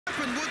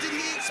What did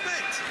he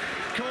expect?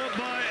 Caught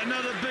by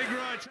another big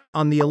right.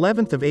 On the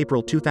 11th of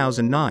April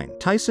 2009,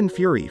 Tyson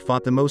Fury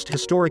fought the most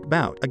historic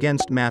bout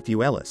against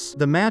Matthew Ellis.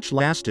 The match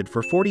lasted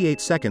for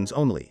 48 seconds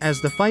only. As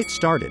the fight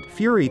started,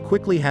 Fury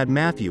quickly had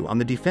Matthew on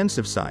the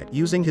defensive side,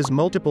 using his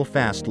multiple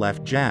fast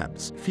left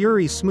jabs.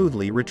 Fury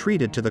smoothly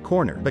retreated to the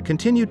corner, but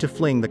continued to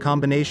fling the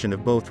combination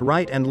of both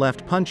right and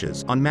left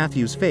punches on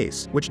Matthew's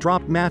face, which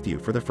dropped Matthew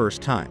for the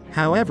first time.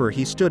 However,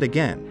 he stood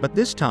again, but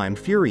this time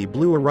Fury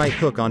blew a right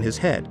hook on his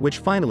head, which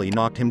finally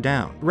knocked him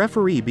down.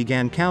 Referee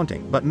began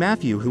counting, but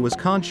Matthew, who was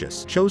conscious,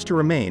 chose to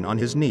remain on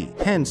his knee.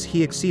 Hence,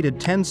 he exceeded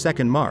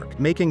 10-second mark,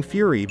 making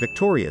Fury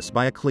victorious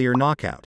by a clear knockout.